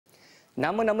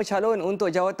Nama-nama calon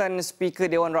untuk jawatan Speaker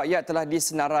Dewan Rakyat telah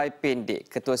disenarai pendek.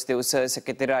 Ketua Setiausaha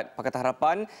Sekretariat Pakatan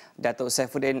Harapan, Datuk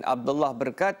Saifuddin Abdullah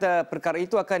berkata perkara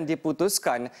itu akan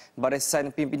diputuskan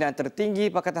barisan pimpinan tertinggi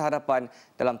Pakatan Harapan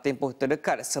dalam tempoh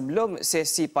terdekat sebelum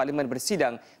sesi parlimen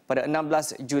bersidang pada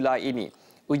 16 Julai ini.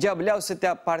 Ujar beliau,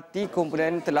 setiap parti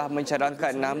komponen telah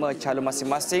mencadangkan nama calon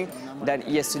masing-masing dan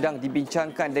ia sedang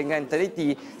dibincangkan dengan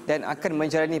teliti dan akan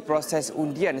menjalani proses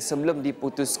undian sebelum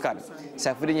diputuskan.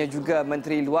 Saifuddin yang juga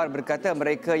Menteri Luar berkata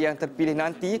mereka yang terpilih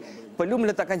nanti perlu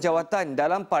meletakkan jawatan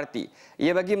dalam parti.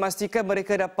 Ia bagi memastikan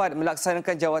mereka dapat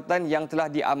melaksanakan jawatan yang telah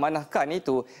diamanahkan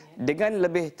itu dengan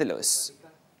lebih telus.